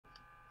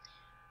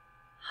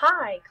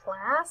Hi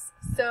class,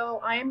 so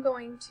I am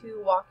going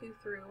to walk you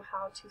through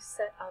how to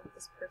set up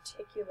this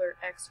particular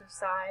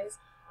exercise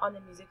on the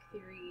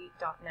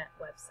musictheory.net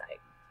website.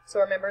 So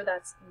remember,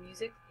 that's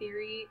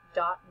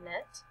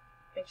musictheory.net.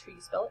 Make sure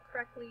you spell it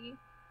correctly,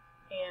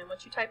 and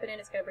once you type it in,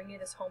 it's going to bring you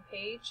this home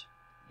page.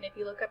 And if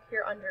you look up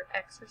here under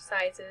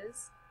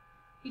exercises,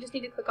 you just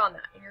need to click on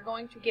that, and you're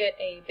going to get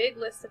a big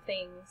list of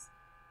things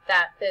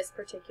that this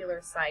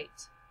particular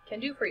site can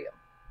do for you.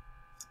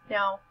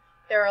 Now,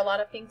 there are a lot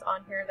of things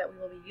on here that we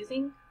will be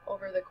using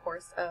over the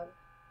course of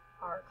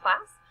our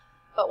class,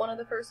 but one of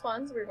the first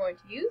ones we're going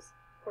to use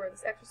for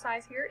this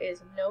exercise here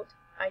is note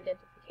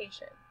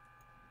identification.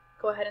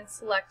 Go ahead and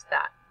select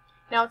that.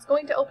 Now it's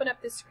going to open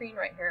up this screen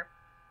right here.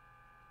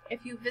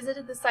 If you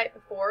visited the site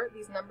before,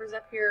 these numbers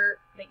up here,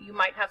 that you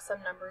might have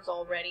some numbers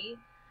already.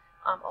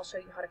 I'll show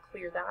you how to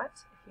clear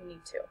that if you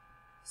need to.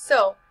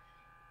 So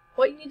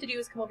what you need to do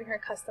is come over here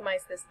and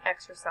customize this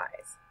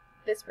exercise.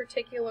 This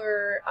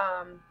particular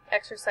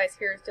exercise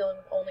here is dealing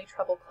with only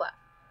treble clef.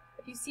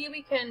 If you see,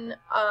 we can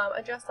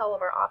adjust all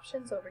of our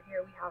options over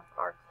here. We have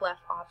our clef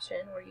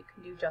option where you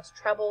can do just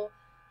treble,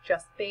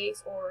 just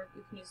bass, or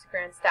you can use the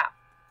grand staff.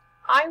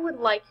 I would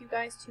like you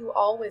guys to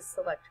always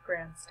select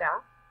grand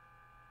staff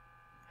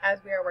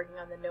as we are working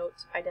on the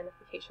note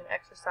identification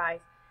exercise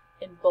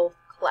in both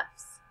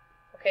clefs.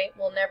 Okay,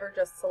 we'll never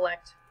just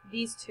select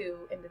these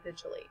two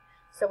individually.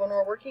 So when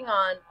we're working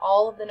on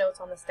all of the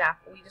notes on the staff,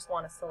 we just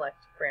want to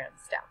select grand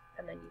staff.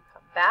 And then you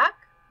come back.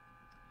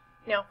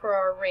 Now for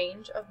our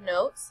range of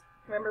notes,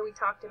 remember we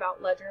talked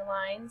about ledger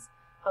lines,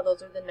 how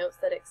those are the notes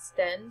that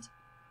extend.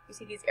 You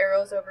see these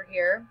arrows over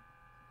here.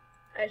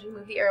 As you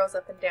move the arrows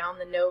up and down,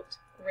 the note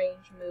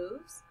range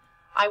moves.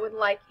 I would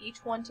like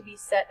each one to be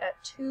set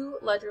at 2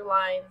 ledger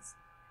lines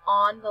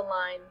on the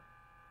line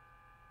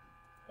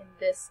in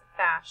this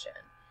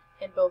fashion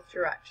in both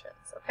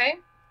directions. Okay?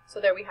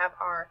 So there we have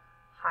our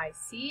high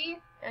C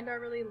and our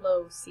really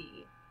low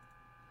C.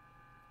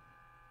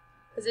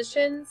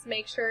 Positions,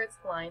 make sure it's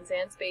lines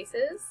and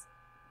spaces.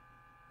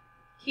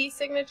 Key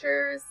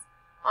signatures,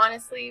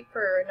 honestly,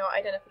 for note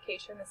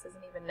identification, this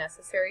isn't even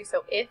necessary.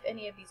 So if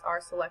any of these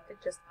are selected,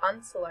 just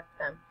unselect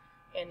them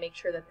and make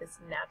sure that this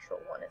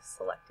natural one is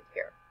selected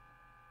here.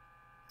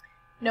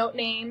 Note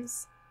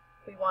names,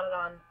 we want it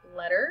on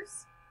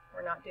letters.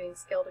 We're not doing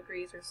scale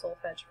degrees or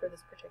solfege for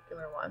this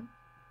particular one.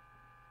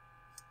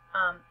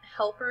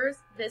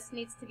 Helpers, this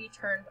needs to be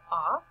turned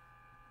off.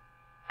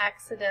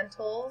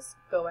 Accidentals,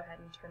 go ahead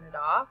and turn it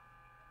off.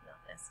 Not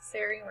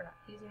necessary, we're not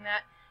using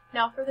that.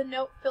 Now for the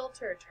note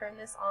filter, turn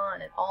this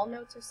on and all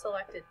notes are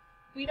selected.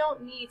 We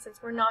don't need,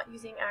 since we're not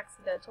using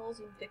accidentals,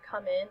 you need to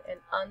come in and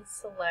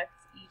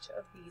unselect each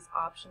of these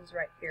options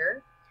right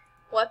here.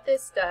 What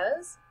this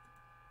does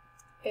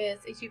is,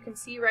 as you can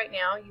see right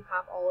now, you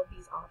have all of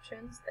these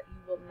options that you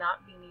will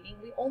not be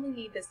needing. We only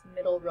need this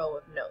middle row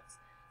of notes.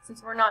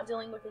 Since we're not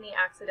dealing with any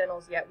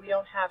accidentals yet, we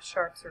don't have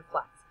sharps or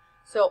flats.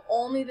 So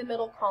only the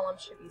middle column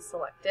should be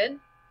selected.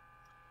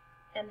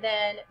 And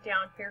then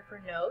down here for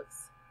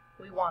notes,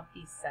 we want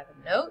these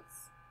 7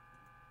 notes.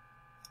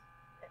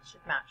 That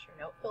should match your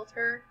note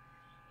filter.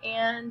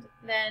 And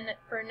then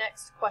for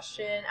next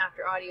question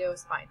after audio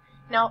is fine.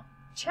 Now,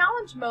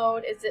 challenge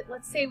mode is that,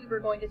 let's say we were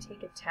going to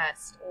take a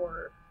test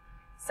or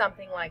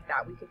something like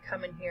that. We could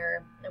come in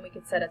here and we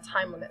could set a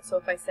time limit. So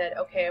if I said,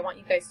 okay, I want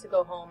you guys to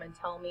go home and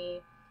tell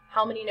me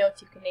how many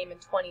notes you can name in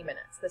 20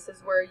 minutes. This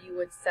is where you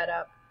would set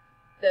up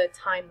the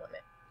time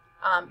limit.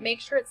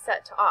 Make sure it's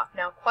set to off.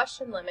 Now,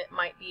 question limit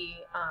might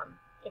be,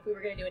 if we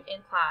were going to do an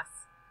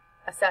in-class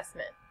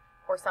assessment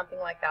or something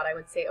like that, I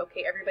would say,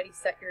 okay, everybody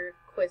set your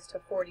quiz to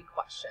 40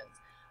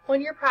 questions. When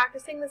you're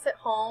practicing this at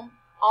home,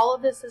 all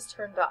of this is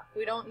turned off.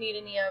 We don't need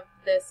any of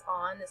this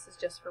on. This is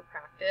just for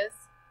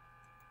practice.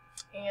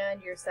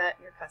 And you're set,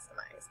 you're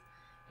customized.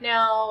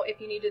 Now,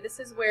 if you need to, this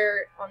is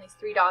where on these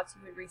 3 dots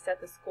you would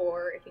reset the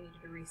score if you needed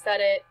to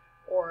reset it,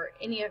 or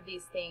any of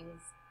these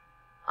things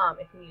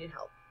if you needed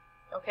help.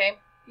 Okay?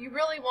 You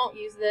really won't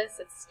use this.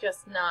 It's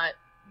just not,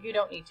 you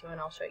don't need to,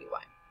 and I'll show you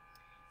why.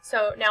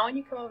 So now when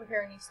you come over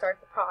here and you start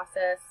the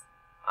process,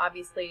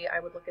 obviously I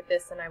would look at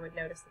this and I would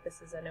notice that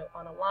this is a note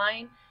on a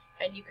line,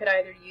 and you could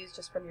either use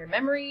just from your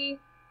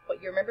memory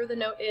what you remember the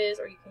note is,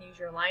 or you can use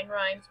your line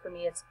rhymes. For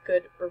me, it's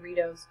good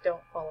burritos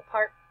don't fall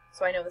apart.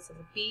 So I know this is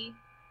a B.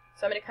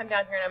 So I'm going to come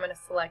down here and I'm going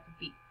to select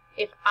B.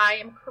 If I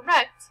am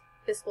correct,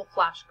 this will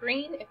flash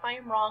green. If I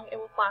am wrong, it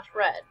will flash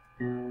red.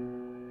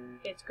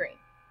 It's green.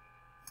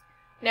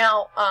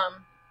 Now,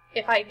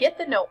 if I get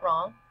the note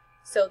wrong,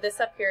 so this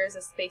up here is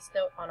a space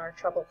note on our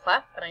treble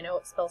clef, and I know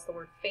it spells the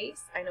word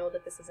face. I know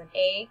that this is an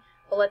A,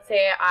 but let's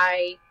say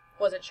I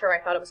wasn't sure, I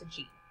thought it was a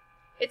G.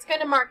 It's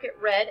going to mark it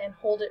red and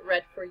hold it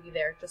red for you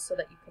there, just so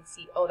that you can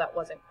see, oh, that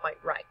wasn't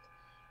quite right.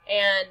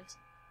 And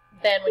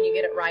then when you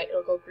get it right,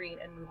 it'll go green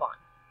and move on.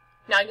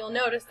 Now you'll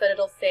notice that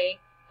it'll say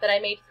that I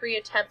made 3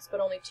 attempts, but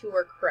only 2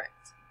 were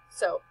correct.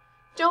 So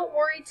don't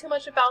worry too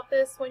much about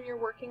this when you're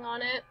working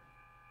on it.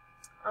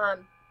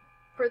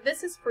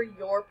 This is for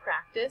your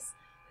practice.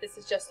 This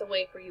is just a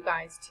way for you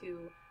guys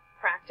to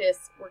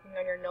practice working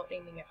on your note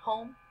naming at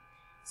home.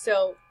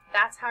 So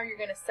that's how you're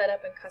going to set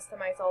up and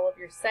customize all of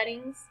your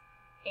settings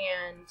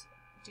and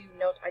do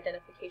note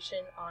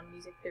identification on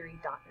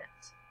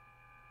musictheory.net.